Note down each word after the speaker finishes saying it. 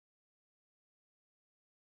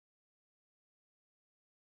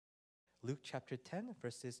Luke chapter 10,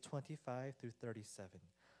 verses 25 through 37.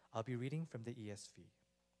 I'll be reading from the ESV.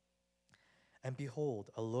 And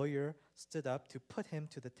behold, a lawyer stood up to put him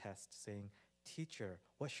to the test, saying, Teacher,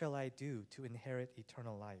 what shall I do to inherit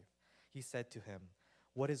eternal life? He said to him,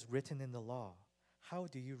 What is written in the law? How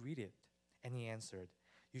do you read it? And he answered,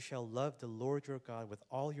 You shall love the Lord your God with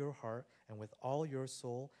all your heart, and with all your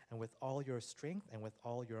soul, and with all your strength, and with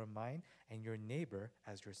all your mind, and your neighbor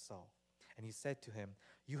as yourself. And he said to him,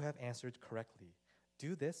 You have answered correctly.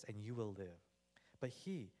 Do this, and you will live. But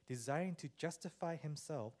he, desiring to justify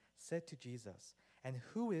himself, said to Jesus, And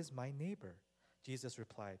who is my neighbor? Jesus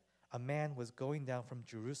replied, A man was going down from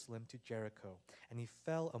Jerusalem to Jericho, and he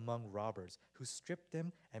fell among robbers, who stripped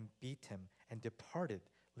him and beat him, and departed,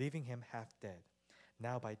 leaving him half dead.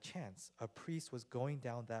 Now by chance, a priest was going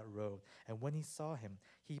down that road, and when he saw him,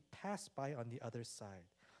 he passed by on the other side.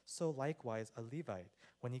 So likewise a Levite,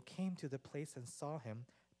 when he came to the place and saw him,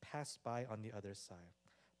 passed by on the other side.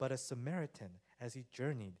 But a Samaritan, as he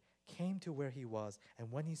journeyed, came to where he was,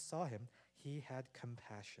 and when he saw him, he had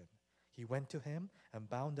compassion. He went to him and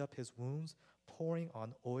bound up his wounds, pouring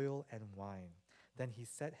on oil and wine. Then he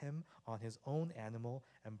set him on his own animal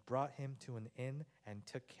and brought him to an inn and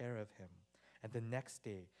took care of him. And the next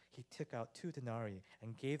day he took out 2 denarii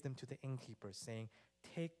and gave them to the innkeeper, saying,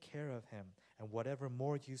 Take care of him, and whatever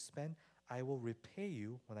more you spend, I will repay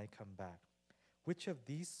you when I come back. Which of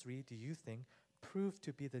these 3 do you think proved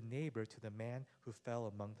to be the neighbor to the man who fell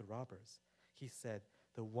among the robbers? He said,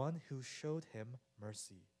 The one who showed him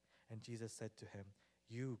mercy. And Jesus said to him,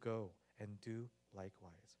 You go and do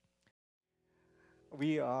likewise.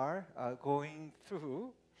 We are going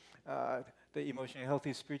through the Emotionally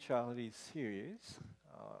Healthy Spirituality series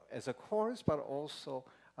as a course, but also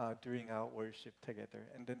during our worship together.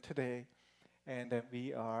 And then today, and then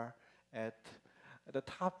we are at the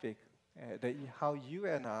topic that how you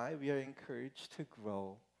and I, we are encouraged to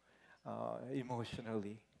grow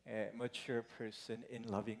emotionally, a mature person in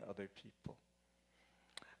loving other people.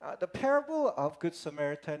 The parable of Good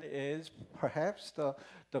Samaritan is perhaps the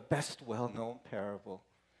best well-known parable.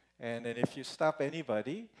 And then if you stop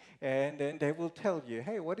anybody, and then they will tell you,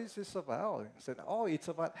 hey, what is this about? And said, oh, it's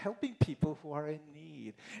about helping people who are in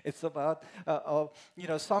need. It's about,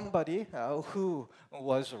 somebody who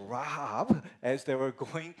was robbed as they were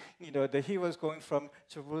going, he was going from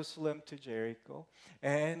Jerusalem to Jericho.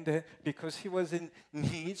 And because he was in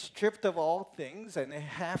need, stripped of all things, and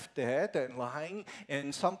half dead, and lying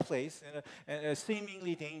in some place, in a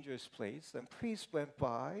seemingly dangerous place. And priests went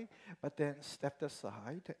by, but then stepped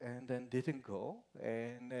aside, and then didn't go,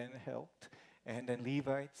 and then helped. And then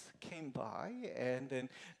Levites came by, and then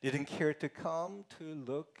didn't care to come to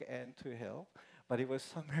look and to help. But it was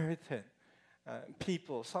Samaritan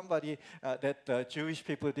people, somebody that Jewish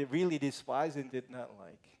people they really despised and did not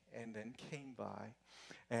like. And then came by,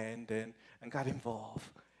 and got involved,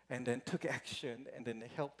 and then took action, and then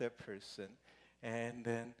helped that person. And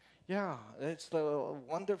then, it's a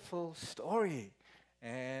wonderful story.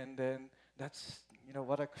 And then that's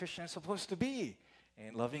what a Christian is supposed to be,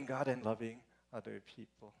 and loving God and loving other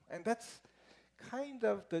people. And that's kind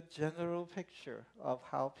of the general picture of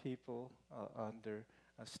how people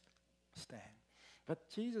understand. But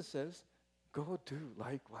Jesus says, go do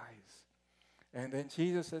likewise. And then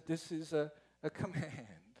Jesus said, this is a command.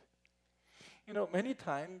 Many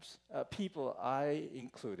times people, I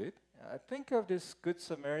included, think of this Good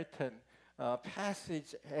Samaritan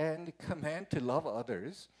passage and command to love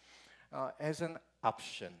others as an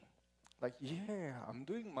option. Like, I'm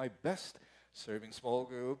doing my best serving small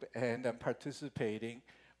group and I'm participating,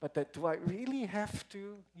 but do I really have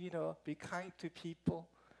to, be kind to people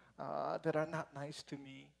that are not nice to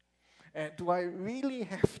me? And do I really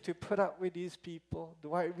have to put up with these people?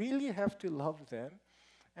 Do I really have to love them?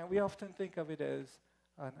 And we often think of it as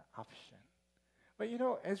an option. But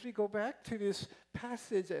as we go back to this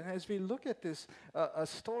passage and as we look at this a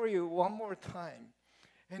story one more time,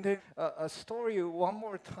 and then a story one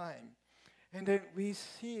more time, and then we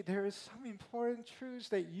see there is some important truths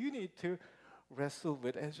that you need to wrestle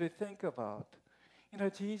with as we think about,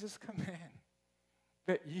 Jesus' command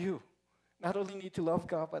that you not only need to love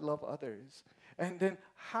God, but love others. And then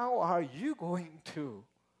how are you going to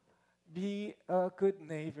be a good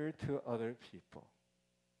neighbor to other people?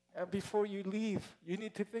 And before you leave, you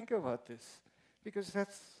need to think about this, because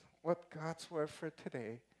that's what God's word for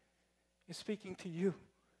today is speaking to you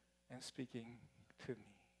and speaking to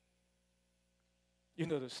me. You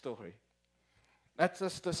know the story. Not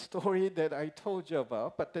just the story that I told you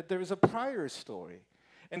about, but that there is a prior story.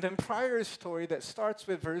 And then prior story that starts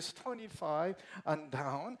with verse 25 and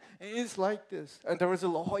down is like this. And there was a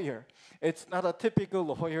lawyer. It's not a typical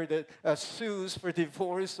lawyer that sues for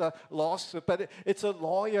divorce lawsuit, but it's a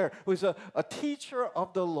lawyer who's a teacher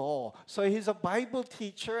of the law. So he's a Bible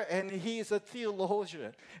teacher and he is a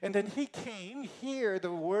theologian. And then he came here,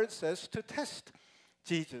 the word says, to test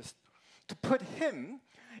Jesus, to put him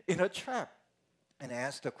in a trap and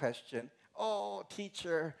ask the question, oh,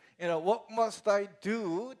 teacher, what must I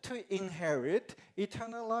do to inherit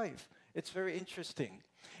eternal life? It's very interesting.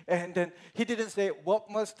 And then he didn't say, what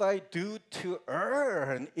must I do to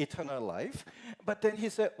earn eternal life? But then he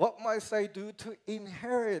said, what must I do to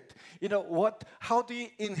inherit? How do you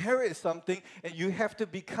inherit something? And you have to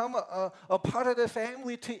become a part of the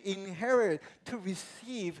family to inherit, to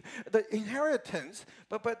receive the inheritance.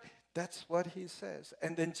 But that's what he says.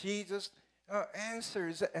 And then Jesus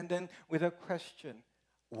answers, and then with a question,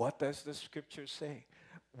 what does the scripture say?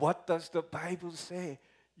 What does the Bible say?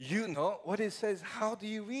 You know what it says. How do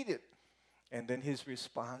you read it? And then his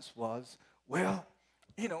response was, well,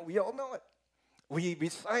 we all know it. We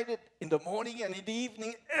recite it in the morning and in the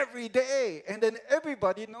evening every day. And then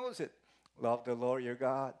everybody knows it. Love the Lord your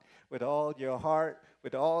God with all your heart,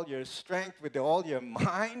 with all your strength, with all your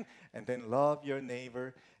mind. And then love your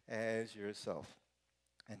neighbor as yourself.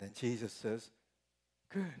 And then Jesus says,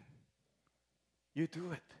 good. You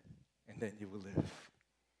do it. And then you will live.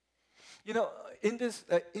 In this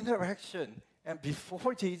interaction, and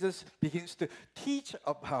before Jesus begins to teach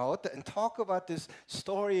about and talk about this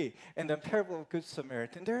story and the parable of Good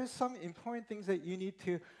Samaritan, there are some important things that you need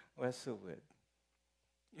to wrestle with.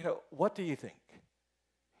 What do you think?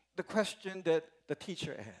 The question that the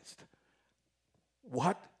teacher asked,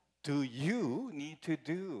 what do you need to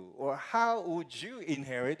do? Or how would you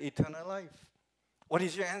inherit eternal life? What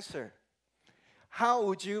is your answer? How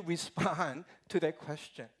would you respond to that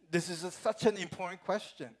question? This is such an important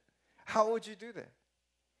question. How would you do that?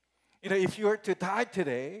 If you were to die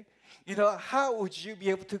today, how would you be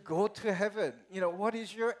able to go to heaven? What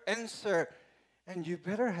is your answer? And you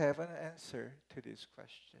better have an answer to this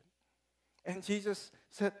question. And Jesus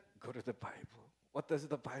said, go to the Bible. What does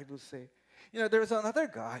the Bible say? There's another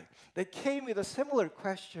guy that came with a similar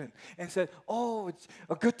question and said, oh, it's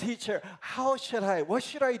a good teacher. What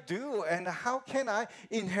should I do? And how can I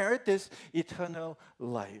inherit this eternal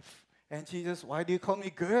life? And Jesus, why do you call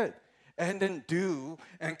me good? And then do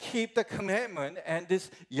and keep the commandment. And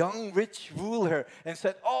this young rich ruler and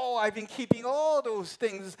said, oh, I've been keeping all those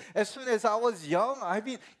things. As soon as I was young, I've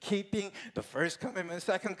been keeping the first commandment,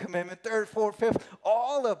 second commandment, third, fourth, fifth,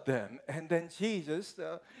 all of them. And then Jesus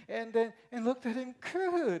and looked at him,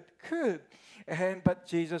 good. But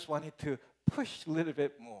Jesus wanted to push a little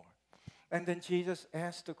bit more. And then Jesus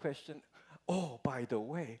asked the question, oh, by the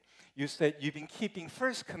way, you said you've been keeping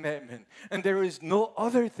first commandment, and there is no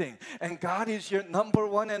other thing, and God is your number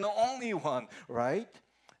one and only one, right?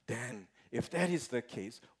 Then, if that is the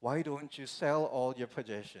case, why don't you sell all your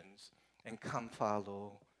possessions and come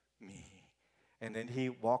follow me? And then he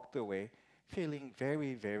walked away feeling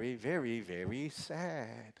very, very, very, very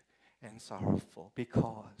sad and sorrowful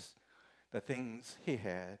because the things he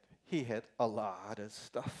had a lot of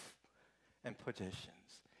stuff and possessions.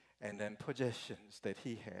 And then possessions that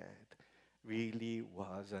he had really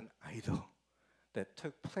was an idol that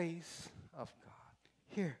took place of God.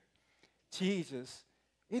 Here, Jesus,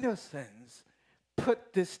 in a sense,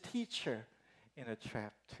 put this teacher in a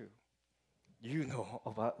trap too. You know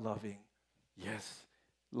about loving. Yes,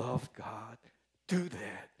 love God. Do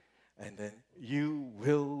that. And then you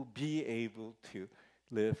will be able to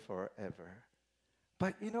live forever.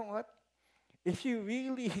 But you know what? If you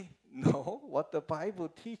really know what the Bible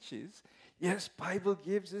teaches, yes, Bible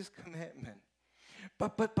gives this commandment.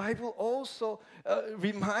 But Bible also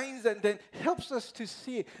reminds and then helps us to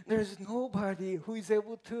see there's nobody who is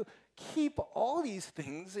able to keep all these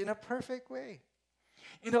things in a perfect way.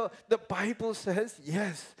 The Bible says,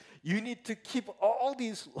 yes, you need to keep all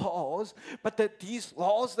these laws, but that these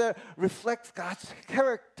laws that reflect God's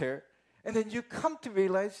character, and then you come to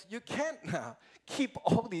realize you can't now keep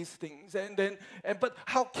all these things. But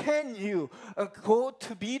how can you go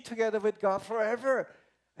to be together with God forever?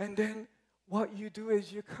 And then what you do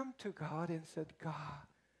is you come to God and said, God,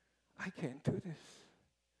 I can't do this.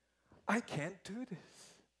 I can't do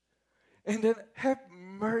this. And then have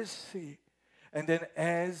mercy. And then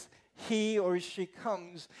as he or she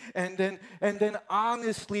comes and then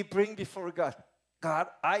honestly bring before God, God,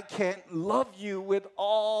 I can't love you with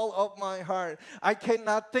all of my heart. I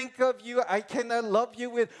cannot think of you. I cannot love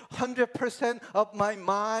you with 100% of my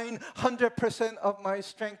mind, 100% of my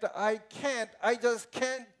strength. I can't. I just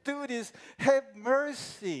can't do this. Have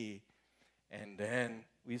mercy. And then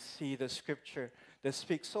we see the scripture that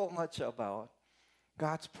speaks so much about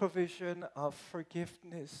God's provision of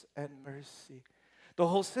forgiveness and mercy. The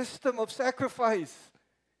whole system of sacrifice.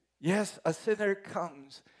 Yes, a sinner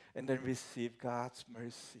comes and then receive God's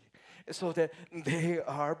mercy so that they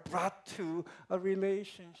are brought to a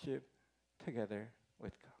relationship together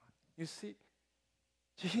with God. You see,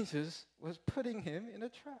 Jesus was putting him in a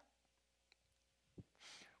trap.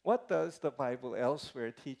 What does the Bible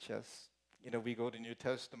elsewhere teach us? We go to New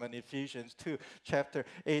Testament, Ephesians 2, chapter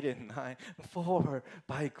 8 and 9. For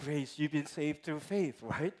by grace you've been saved through faith,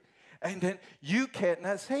 right? And then you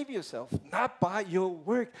cannot save yourself, not by your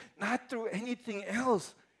work, not through anything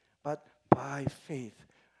else, but by faith,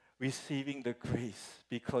 receiving the grace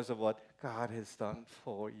because of what God has done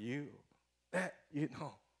for you. That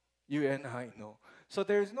you and I know. So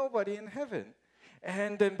there's nobody in heaven.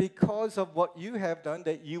 And then because of what you have done,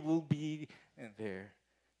 that you will be there.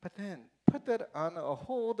 But then put that on a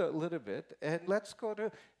hold a little bit, and let's go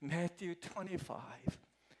to Matthew 25.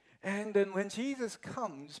 And then when Jesus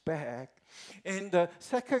comes back in the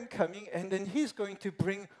second coming, and then he's going to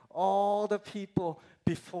bring all the people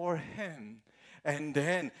before him. And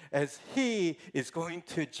then as he is going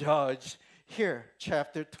to judge, here,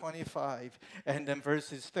 chapter 25, and then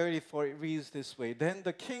verses 34, it reads this way. Then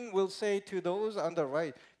the king will say to those on the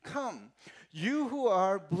right, come, you who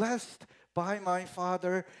are blessed by my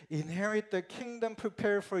Father, inherit the kingdom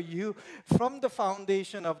prepared for you from the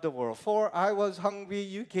foundation of the world. For I was hungry,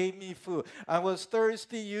 you gave me food. I was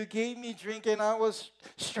thirsty, you gave me drink, and I was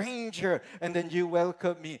stranger, and then you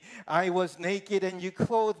welcomed me. I was naked, and you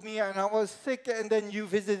clothed me, and I was sick, and then you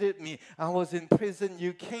visited me. I was in prison,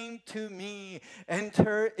 you came to me.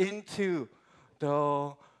 Enter into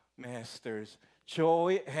the Master's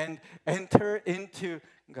joy and enter into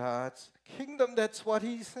God's kingdom. That's what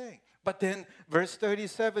he's saying. But then, verse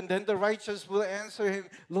 37, then the righteous will answer him,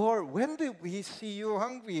 Lord, when did we see you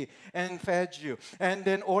hungry and fed you? And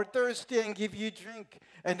then, or thirsty and give you drink?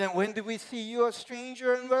 And then, when did we see you a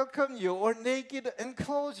stranger and welcome you? Or naked and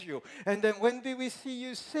clothe you? And then, when did we see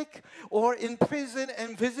you sick or in prison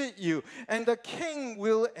and visit you? And the king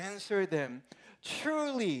will answer them,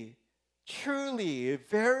 truly, truly,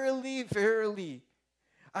 verily, verily,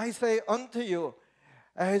 I say unto you,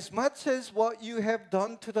 as much as what you have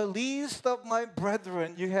done to the least of my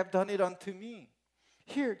brethren, you have done it unto me.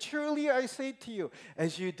 Here, truly I say to you,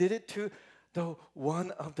 as you did it to the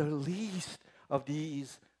one of the least of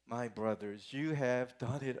these my brothers, you have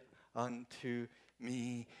done it unto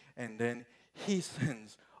me. And then he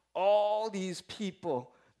sends all these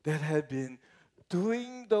people that have been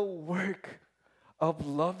doing the work of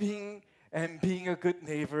loving and being a good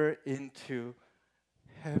neighbor into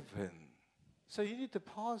heaven. So you need to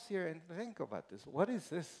pause here and think about this. What is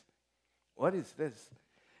this? What is this?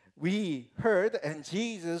 We heard, and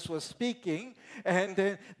Jesus was speaking, and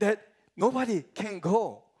then that nobody can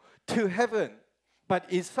go to heaven. But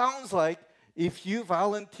it sounds like if you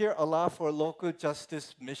volunteer a lot for local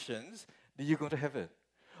justice missions, then you go to heaven.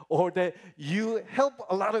 Or that you help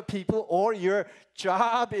a lot of people, or your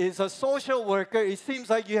job is a social worker, it seems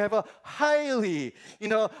like you have a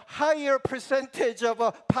higher percentage of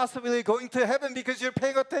a possibility going to heaven because you're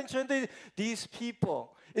paying attention to these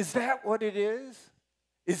people. Is that what it is?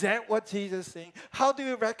 Is that what Jesus is saying? How do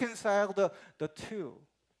you reconcile the two?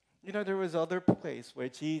 There was other place where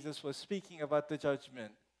Jesus was speaking about the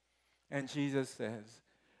judgment. And Jesus says,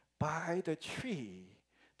 by the tree,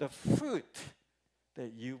 the fruit,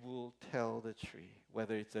 that you will tell the tree,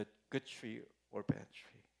 whether it's a good tree or bad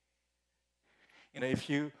tree. If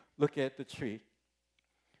you look at the tree,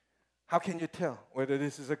 how can you tell whether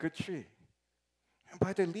this is a good tree?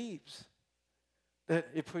 By the leaves that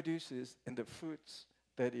it produces and the fruits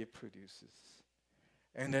that it produces.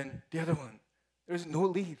 And then the other one, there's no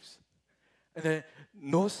leaves. And then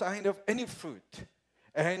no sign of any fruit.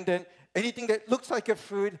 And then anything that looks like a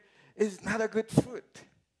fruit is not a good fruit.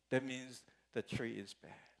 That means the tree is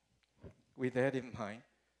bad. With that in mind,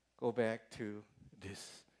 go back to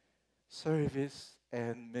this service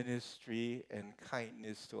and ministry and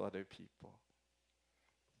kindness to other people.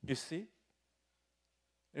 You see,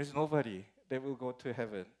 there's nobody that will go to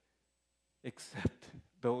heaven except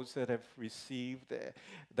those that have received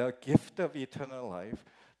the gift of eternal life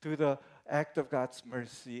through the act of God's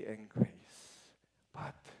mercy and grace.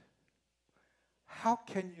 But how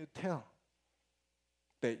can you tell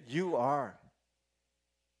that you are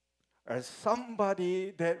are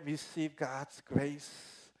somebody that receive God's grace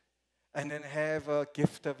and then have a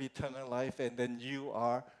gift of eternal life, and then you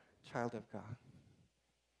are child of God.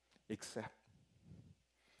 Except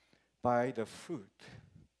by the fruit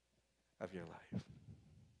of your life.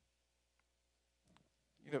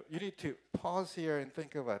 You need to pause here and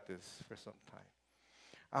think about this for some time.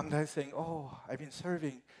 I'm not saying, oh, I've been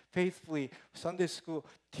serving faithfully, Sunday school,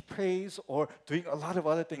 praise, or doing a lot of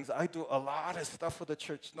other things. I do a lot of stuff for the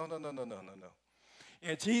church. No.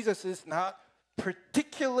 Jesus is not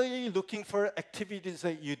particularly looking for activities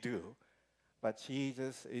that you do, but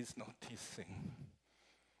Jesus is noticing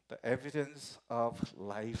the evidence of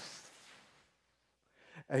life,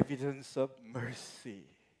 evidence of mercy,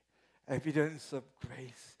 evidence of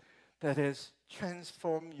grace that has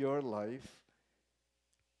transformed your life,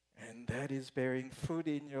 and that is bearing fruit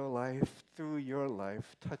in your life, through your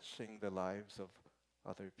life, touching the lives of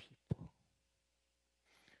other people.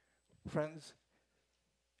 Friends,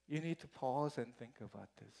 you need to pause and think about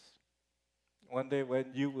this. One day when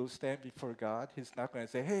you will stand before God, He's not going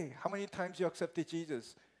to say, hey, how many times you accepted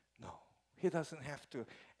Jesus? No, He doesn't have to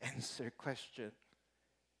answer question.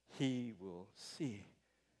 He will see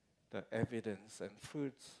the evidence and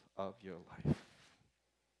fruits of your life,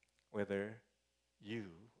 whether you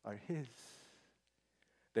are His,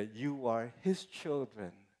 that you are His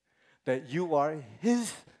children, that you are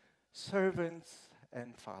His servants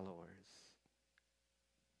and followers,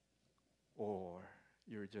 or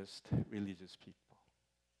you're just religious people.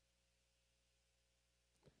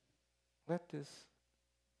 Let this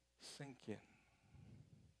sink in.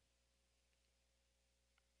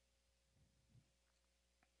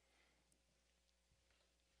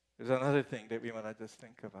 There's another thing that we want to just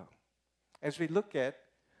think about. As we look at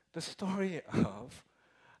the story of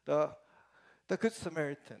the Good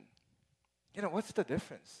Samaritan, what's the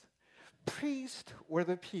difference? Priests were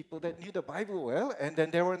the people that knew the Bible well, and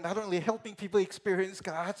then they were not only helping people experience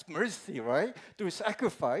God's mercy, right, through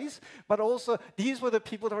sacrifice, but also these were the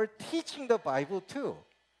people that were teaching the Bible too.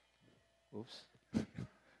 Oops.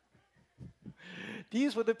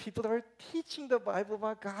 These were the people that were teaching the Bible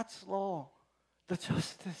about God's law, the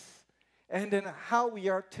justice, and then how we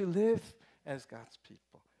are to live as God's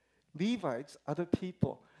people. Levites are the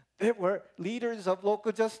people that were leaders of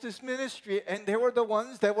local justice ministry, and they were the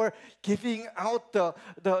ones that were giving out the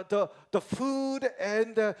food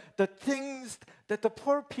and the things that the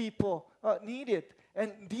poor people needed.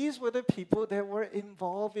 And these were the people that were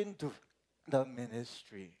involved in the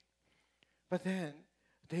ministry. But then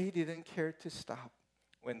they didn't care to stop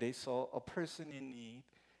when they saw a person in need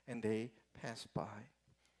and they passed by.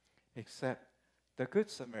 Except the Good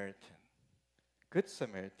Samaritan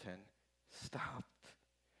stopped.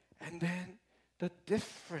 And then the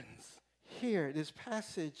difference here, this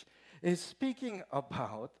passage is speaking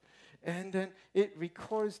about, and then it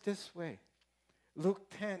records this way. Luke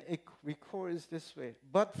 10, it records this way.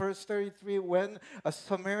 But verse 33, when a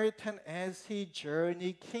Samaritan as he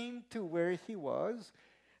journeyed came to where he was,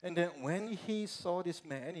 and then when he saw this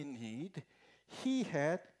man in need, he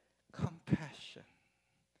had compassion.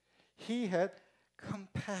 He had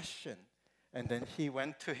compassion. And then he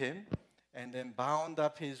went to him and then bound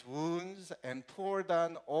up his wounds and poured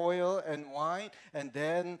on oil and wine. And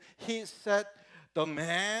then he set the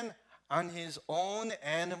man on his own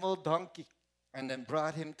animal donkey and then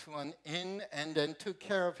brought him to an inn and then took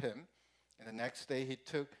care of him. And the next day he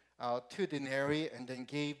took out 2 denarii and then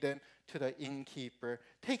gave them to the innkeeper.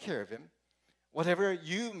 Take care of him. Whatever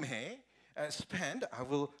you may spend, I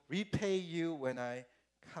will repay you when I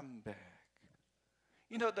come back.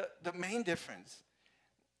 The main difference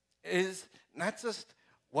is not just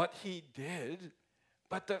what he did,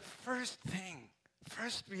 but the first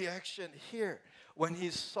reaction here. When he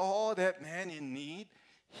saw that man in need,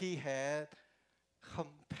 he had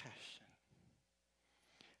compassion.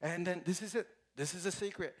 And then this is it. This is the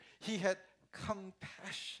secret. He had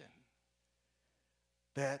compassion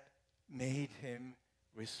that made him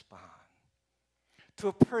respond to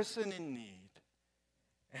a person in need.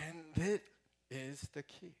 And this is the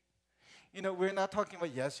key. We're not talking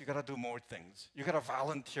about, yes, you got to do more things. You got to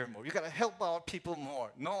volunteer more. You got to help out people more.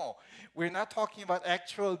 No, we're not talking about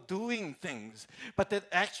actual doing things. But that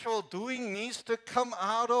actual doing needs to come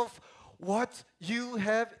out of what you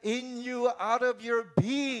have in you, out of your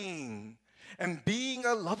being. And being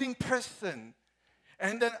a loving person.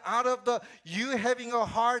 And then out of you having a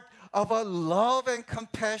heart of a love and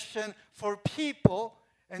compassion for people.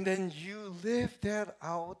 And then you live that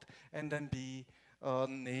out and then be a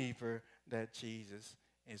neighbor that Jesus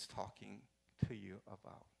is talking to you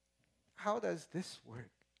about. How does this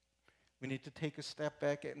work? We need to take a step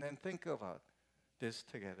back and then think about this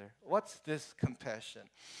together. What's this compassion?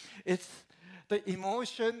 It's the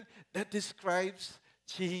emotion that describes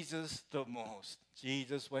Jesus the most.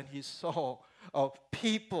 Jesus, when he saw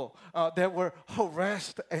people that were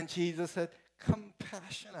harassed, and Jesus had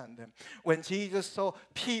compassion on them. When Jesus saw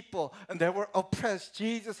people and that were oppressed,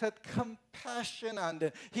 Jesus had compassion on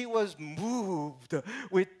them. He was moved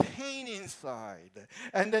with pain inside.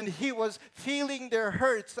 And then he was feeling their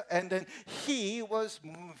hurts, and then he was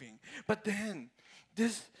moving. But then,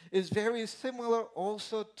 this is very similar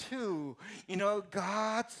also to,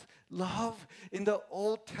 God's love in the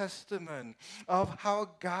Old Testament, of how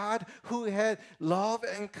God, who had love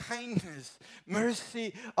and kindness,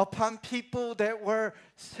 mercy upon people that were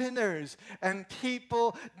sinners and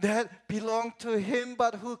people that belonged to him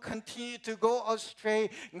but who continued to go astray.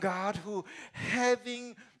 God who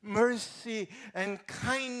having mercy and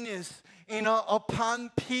kindness,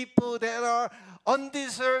 upon people that are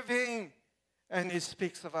undeserving. And it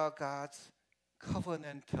speaks about God's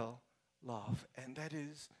covenantal love. And that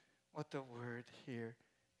is what the word here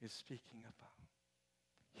is speaking about.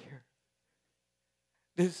 Here.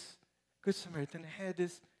 This Good Samaritan had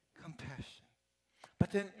this compassion.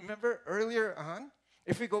 But then remember earlier on,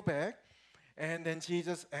 if we go back, and then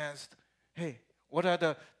Jesus asked, hey, what are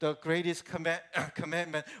the greatest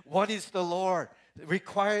commandment? What is the Lord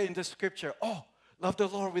required in the scripture? Oh, love the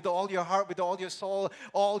Lord with all your heart, with all your soul,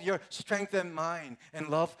 all your strength and mind, and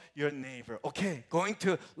love your neighbor. Okay, going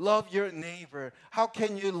to love your neighbor. How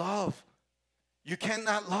can you love? You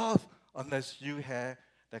cannot love unless you have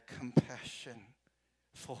the compassion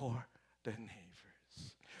for the neighbors.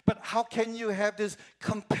 But how can you have this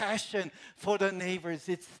compassion for the neighbors?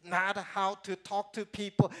 It's not how to talk to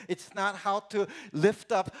people. It's not how to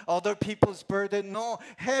lift up other people's burden. No,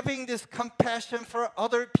 having this compassion for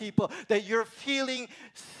other people, that you're feeling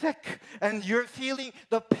sick and you're feeling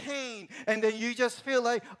the pain, and then you just feel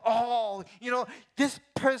like, this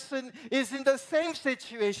person is in the same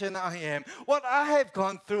situation I am, what I have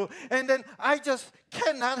gone through, and then I just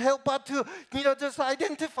cannot help but to, just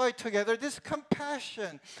identify together this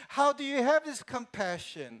compassion. How do you have this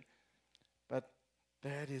compassion? But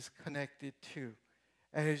that is connected to,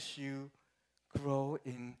 as you grow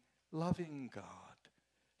in loving God,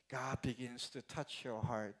 God begins to touch your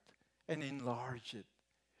heart and enlarge it,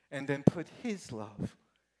 and then put His love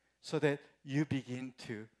so that you begin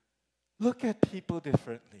to look at people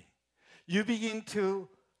differently. You begin to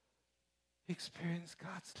experience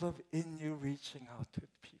God's love in you, reaching out to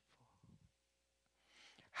people.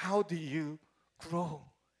 How do you grow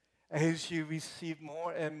as you receive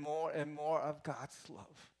more and more and more of God's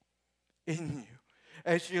love in you?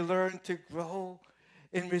 As you learn to grow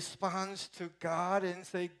in response to God and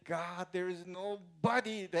say, God, there is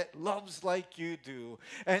nobody that loves like you do.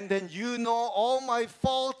 And then you know all my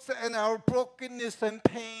faults and our brokenness and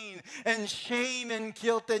pain and shame and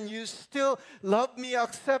guilt, and you still love me,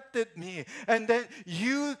 accepted me. And then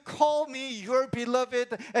you call me your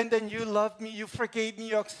beloved, and then you love me, you forgave me,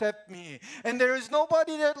 you accept me. And there is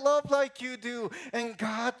nobody that loves like you do. And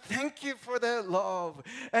God, thank you for that love.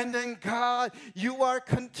 And then God, you are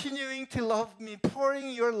continuing to love me, pouring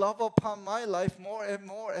your love upon my life more and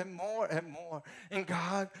more and more and more. And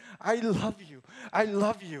God, I love you. I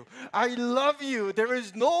love you. I love you. There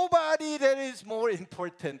is nobody that is more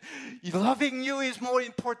important. Loving you is more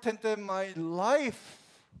important than my life.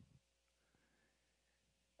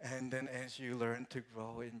 And then as you learn to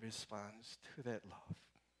grow in response to that love,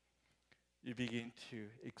 you begin to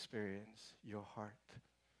experience your heart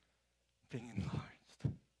being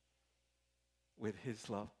enlarged with His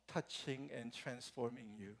love, touching and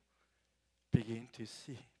transforming you. Begin to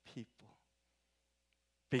see people.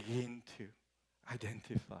 Begin to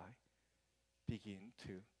identify. Begin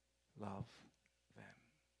to love them.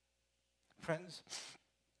 Friends,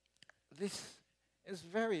 this is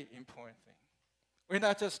very important thing. We're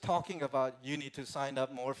not just talking about you need to sign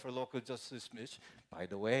up more for local justice mission. By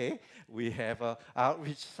the way, we have an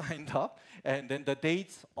outreach signed up, and then the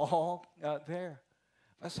dates all there.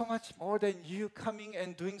 But so much more than you coming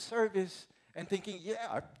and doing service and thinking, yeah,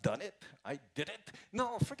 I've done it, I did it.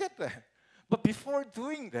 No, forget that. But before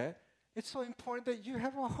doing that, it's so important that you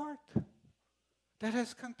have a heart that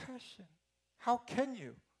has compassion. How can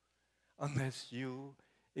you? Unless you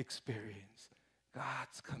experience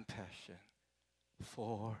God's compassion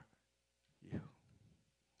for you.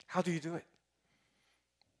 How do you do it?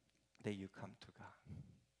 That you come to God.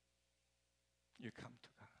 You come to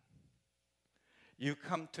God. You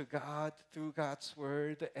come to God through God's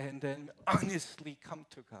word, and then honestly come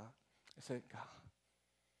to God and say, God,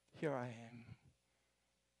 here I am.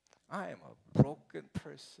 I am a broken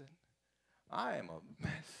person. I am a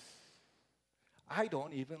mess. I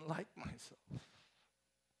don't even like myself.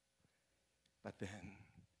 But then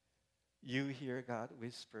you hear God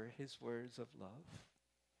whisper His words of love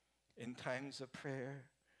in times of prayer,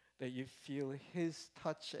 that you feel His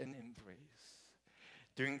touch and embrace.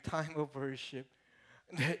 During time of worship,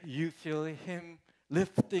 that you feel Him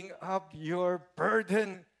lifting up your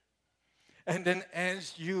burden. And then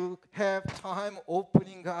as you have time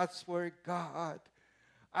opening God's Word, God,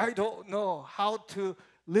 I don't know how to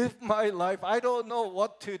live my life. I don't know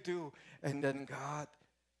what to do. And then God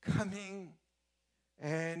coming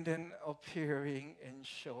and then appearing and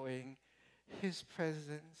showing His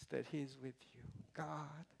presence, that He's with you.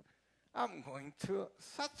 God, I'm going through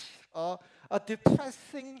such a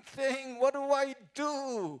depressing thing. What do I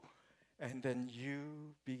do? And then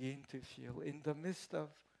you begin to feel in the midst of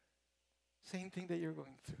same thing that you're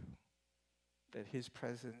going through, that His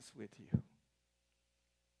presence with you,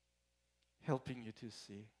 helping you to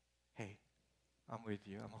see, hey, I'm with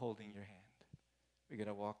you. I'm holding your hand. We're going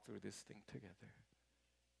to walk through this thing together.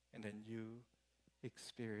 And then you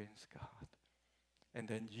experience God. And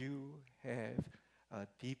then you have a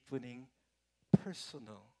deepening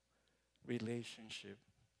personal relationship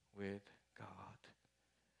with God,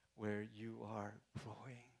 where you are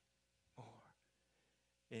growing more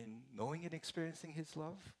in knowing and experiencing His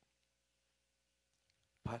love,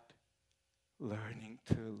 but learning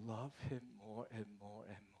to love Him more and more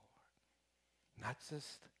and more. Not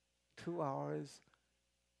just 2 hours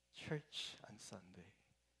church on Sunday,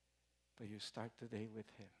 but you start the day with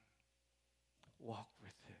Him. Walk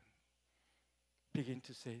with Him. Begin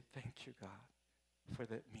to say, thank you, God, for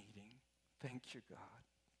that meeting. Thank you, God.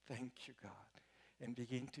 Thank you, God. And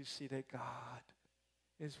begin to see that God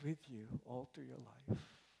is with you all through your life.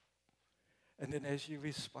 And then as you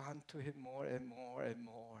respond to Him more and more and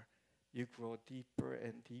more, you grow deeper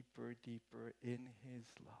and deeper, deeper in His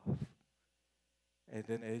love. And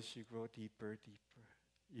then as you grow deeper, deeper,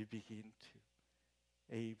 you begin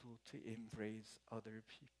to able to embrace other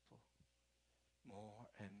people more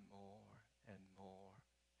and more and more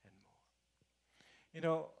and more. You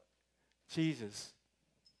know, Jesus,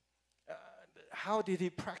 how did He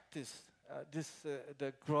practice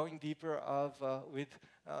the growing deeper of with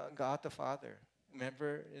God the Father?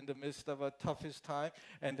 Remember, in the midst of a toughest time,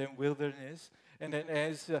 and then wilderness, and then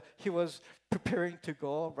as He was preparing to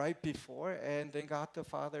go right before, and then God the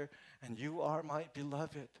Father, and you are my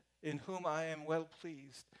beloved, in whom I am well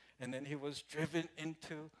pleased. And then He was driven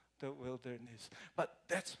into the wilderness. But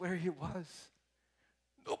that's where He was.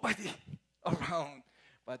 Nobody around,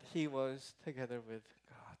 but He was together with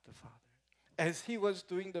God the Father. As He was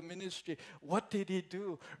doing the ministry, what did He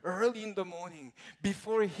do? Early in the morning,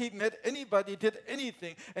 before He met anybody, did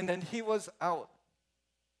anything, and then He was out.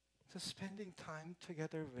 Just spending time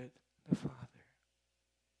together with the Father,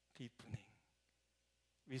 deepening,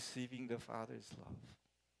 receiving the Father's love,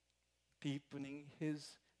 deepening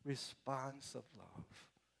His response of love,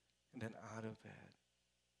 and then out of that,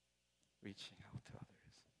 reaching out to others.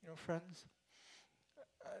 You know, friends,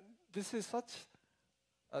 this is such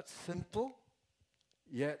a simple,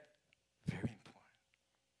 yet very important.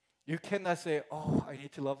 You cannot say, oh, I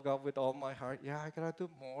need to love God with all my heart. Yeah, I gotta do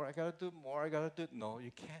more, I gotta do more, I gotta do. No,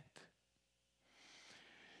 you can't.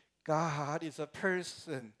 God is a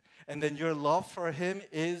person, and then your love for Him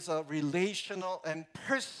is relational and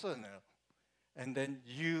personal. And then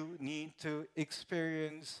you need to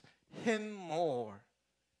experience Him more.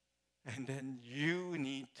 And then you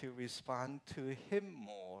need to respond to Him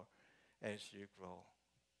more as you grow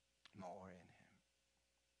more in Him.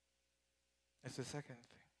 That's the second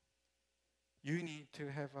thing. You need to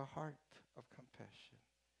have a heart of compassion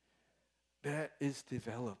that is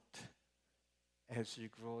developed as you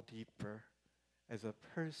grow deeper as a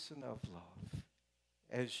person of love,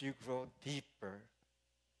 as you grow deeper,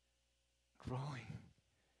 growing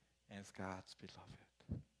as God's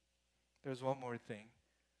beloved. There's one more thing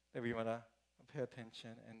that we want to pay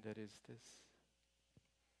attention, and that is this.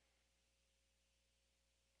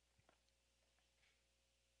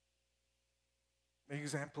 The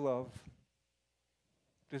example of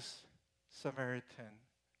this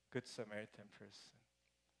Good Samaritan person.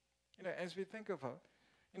 You know, as we think about,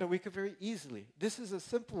 we could very easily, this is a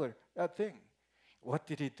simpler thing. What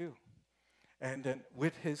did He do? And then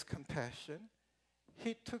with His compassion,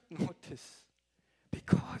 He took notice,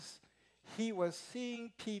 because He was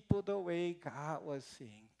seeing people the way God was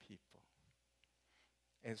seeing people,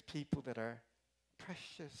 as people that are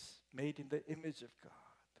precious, made in the image of God,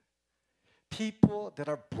 people that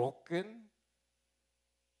are broken,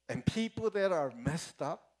 and people that are messed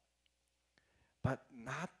up, but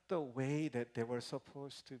not the way that they were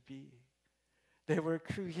supposed to be. They were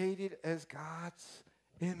created as God's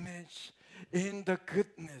image in the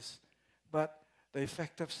goodness. But the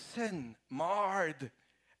effect of sin marred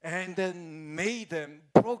and then made them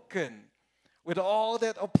broken with all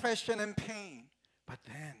that oppression and pain. But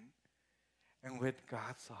then, and with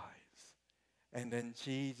God's eyes, and then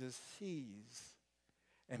Jesus sees,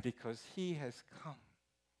 and because he has come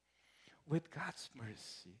with God's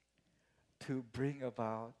mercy to bring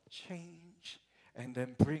about change and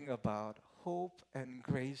then bring about hope and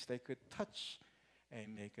grace that could touch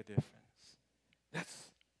and make a difference. That's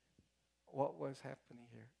what was happening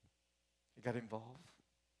here. He got involved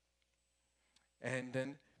and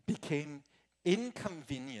then became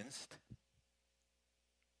inconvenienced.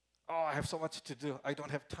 Oh, I have so much to do. I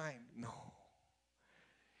don't have time. No.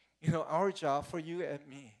 You know, our job for you and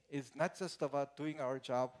me is not just about doing our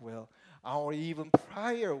job well. Our even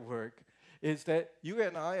prior work is that you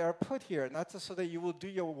and I are put here, not just so that you will do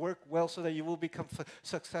your work well, so that you will become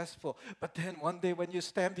successful, but then one day when you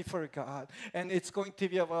stand before God, and it's going to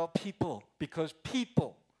be about people, because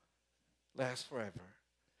people last forever.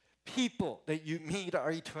 People that you meet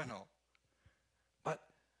are eternal. But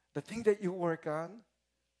the thing that you work on,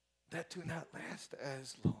 that do not last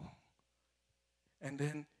as long. And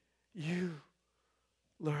then you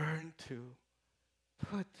learn to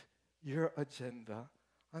put your agenda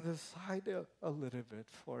on the side a little bit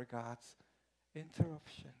for God's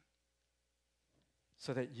interruption,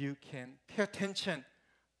 so that you can pay attention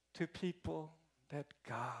to people that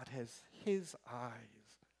God has his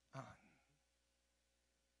eyes on.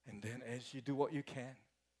 And then as you do what you can,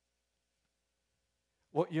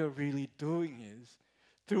 what you're really doing is,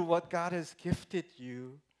 through what God has gifted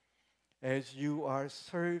you, as you are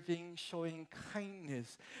serving, showing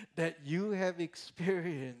kindness that you have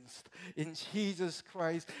experienced in Jesus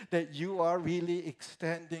Christ, that you are really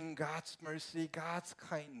extending God's mercy, God's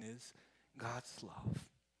kindness, God's love.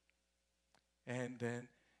 And then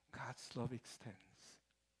God's love extends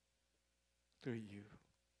through you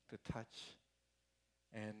to touch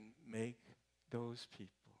and make those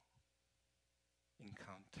people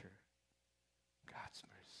encounter God's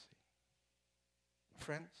mercy.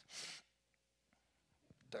 Friends,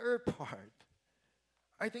 third part,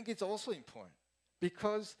 I think it's also important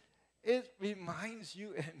because it reminds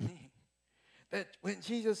you and me that when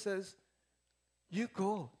Jesus says, you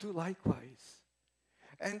go, do likewise.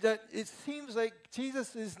 And that it seems like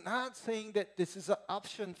Jesus is not saying that this is an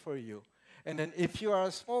option for you. And then if you are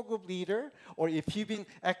a small group leader, or if you've been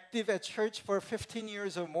active at church for 15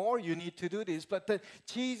 years or more, you need to do this. But that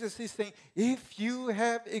Jesus is saying, if you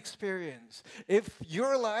have experience, if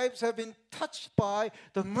your lives have been touched by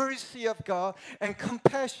the mercy of God and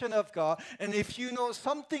compassion of God, and if you know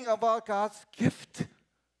something about God's gift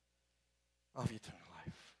of eternal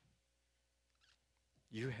life,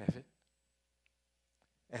 you have it.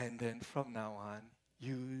 And then from now on,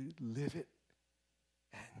 you live it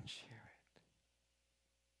and share it.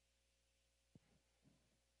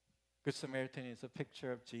 Good Samaritan is a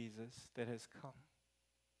picture of Jesus that has come,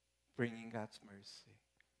 bringing God's mercy.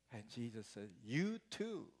 And Jesus said, you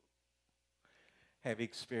too have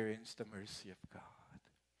experienced the mercy of God.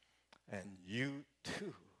 And you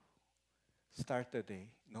too start the day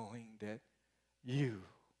knowing that you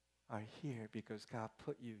are here because God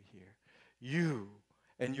put you here. You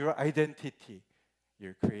and your identity,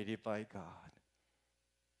 you're created by God.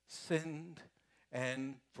 Sinned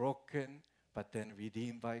and broken, but then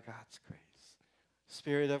redeemed by God's grace.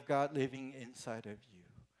 Spirit of God living inside of you.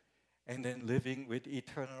 And then living with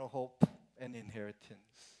eternal hope and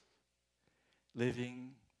inheritance.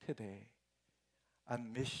 Living today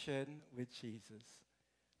on mission with Jesus,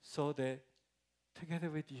 so that together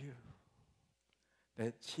with you,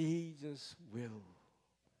 that Jesus will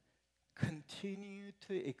continue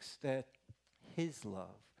to extend his love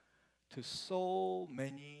to so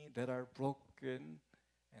many that are broken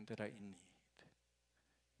and that are in need.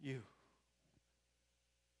 You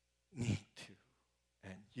need to,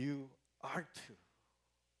 and you are to,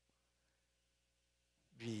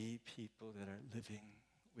 be people that are living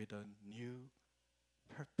with a new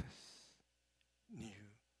purpose, new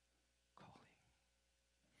calling.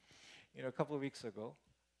 You know, a couple of weeks ago,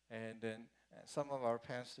 and then some of our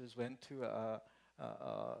pastors went to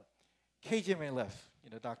KGMA left. You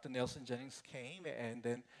know, Dr. Nelson Jennings came and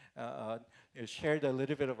then shared a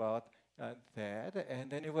little bit about that.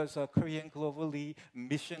 And then it was a Korean Global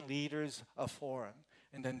Mission Leaders Forum.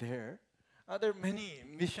 And then there are many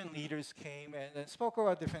mission leaders came and spoke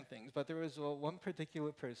about different things. But there was one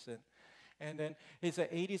particular person. And then he's an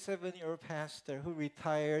 87-year-old pastor who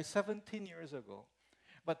retired 17 years ago.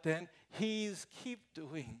 But then he's keep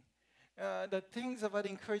doing the things about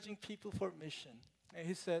encouraging people for mission. And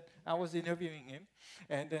he said, I was interviewing him,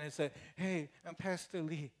 and then I said, hey, I'm Pastor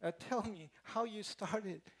Lee, tell me how you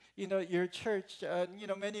started, your church,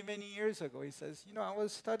 many, many years ago. He says, I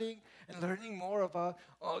was studying and learning more about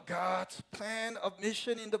God's plan of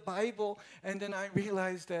mission in the Bible, and then I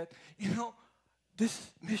realized that,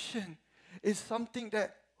 this mission is something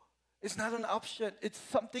that is not an option. It's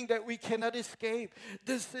something that we cannot escape.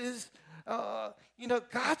 This is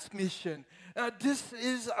God's mission. This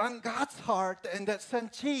is on God's heart, and that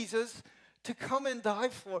sent Jesus to come and die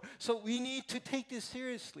for. So we need to take this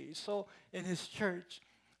seriously. So in his church,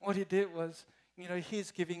 what he did was,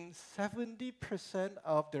 he's giving 70%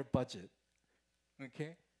 of their budget,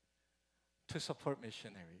 okay, to support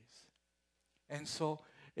missionaries. And so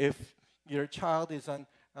if your child is on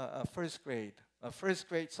first grade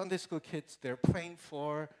Sunday school kids, they're praying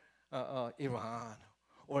for Iran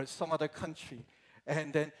or some other country.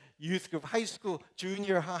 And then youth group, high school,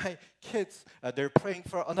 junior high kids, they're praying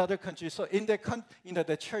for another country. So in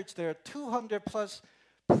the church, there are 200 plus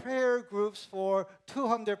prayer groups for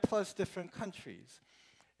 200 plus different countries.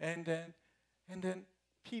 And then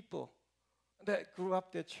people that grew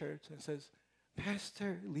up the church and says,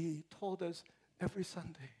 Pastor Lee told us every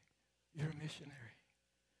Sunday, you're a missionary.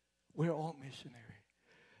 We're all missionary.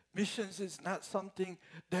 Missions is not something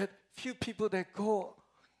that few people that go,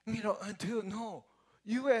 do. No,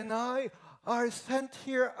 you and I are sent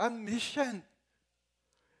here on mission.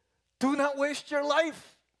 Do not waste your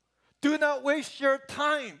life. Do not waste your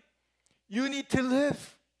time. You need to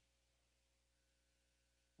live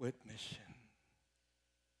with mission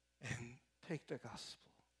and take the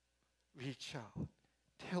gospel, reach out,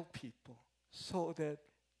 tell people so that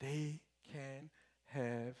they can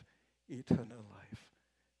have eternal life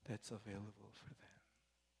that's available for them.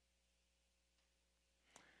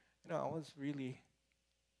 I was really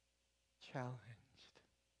challenged.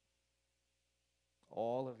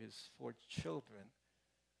 All of his 4 children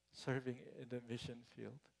serving in the mission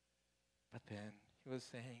field. But then he was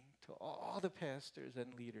saying to all the pastors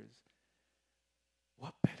and leaders,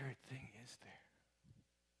 what better thing is there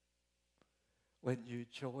when you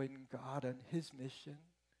join God on his mission?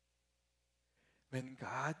 When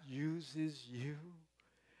God uses you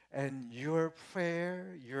and your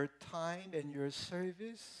prayer, your time, and your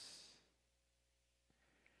service,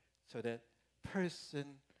 so that person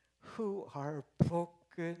who are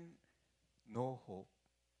broken, no hope,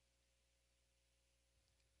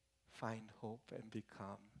 find hope and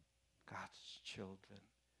become God's children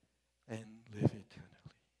and live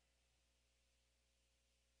eternally.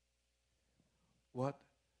 What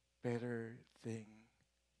better thing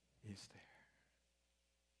is there?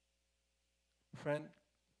 Friend,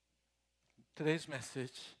 today's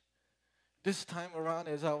message, this time around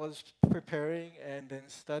as I was preparing and then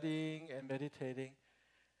studying and meditating,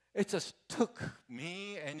 it just took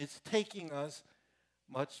me and it's taking us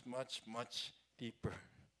much, much, much deeper.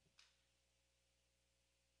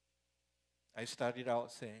 I started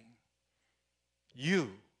out saying, you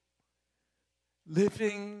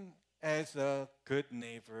living as a good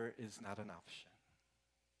neighbor is not an option.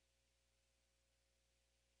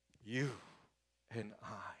 You and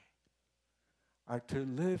I are to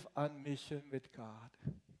live on mission with God,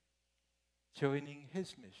 joining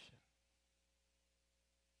his mission,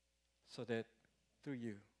 so that through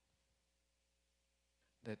you,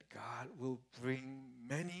 that God will bring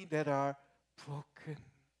many that are broken,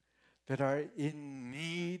 that are in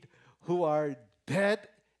need, who are dead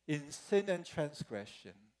in sin and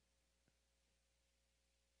transgression,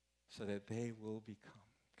 so that they will become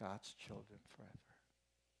God's children forever.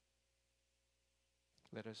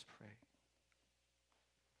 Let us pray.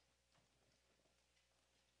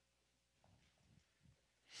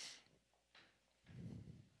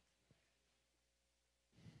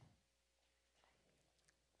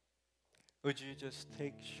 Would you just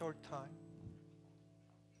take short time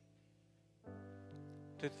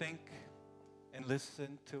to think and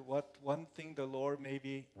listen to what one thing the Lord may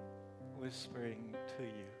be whispering to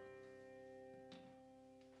you?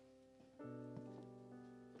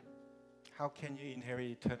 How can you inherit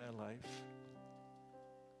eternal life?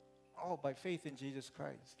 Oh, by faith in Jesus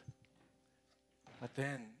Christ. But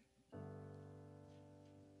then,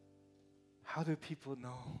 how do people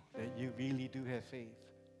know that you really do have faith?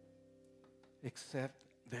 Except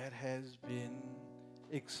that has been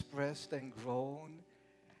expressed and grown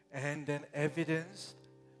and then evidenced,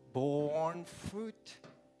 borne fruit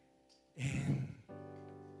in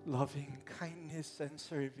loving kindness and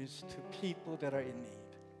service to people that are in need.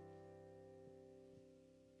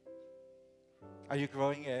 Are you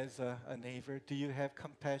growing as a neighbor? Do you have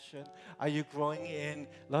compassion? Are you growing in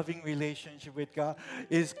loving relationship with God?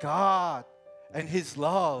 Is God and His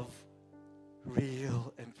love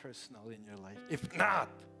real and personal in your life? If not,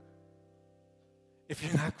 if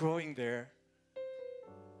you're not growing there,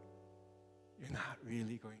 you're not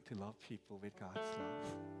really going to love people with God's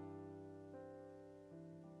love.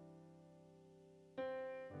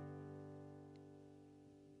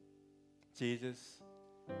 Jesus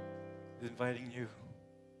is inviting you,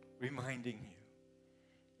 reminding you,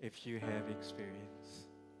 if you have experienced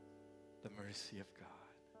the mercy of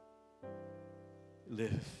God,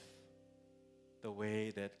 live the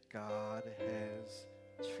way that God has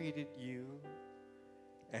treated you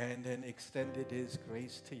and then extended His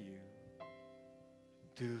grace to you.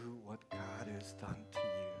 Do what God has done to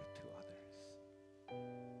you, to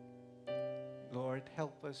others. Lord,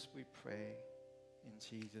 help us, we pray, in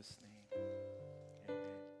Jesus' name.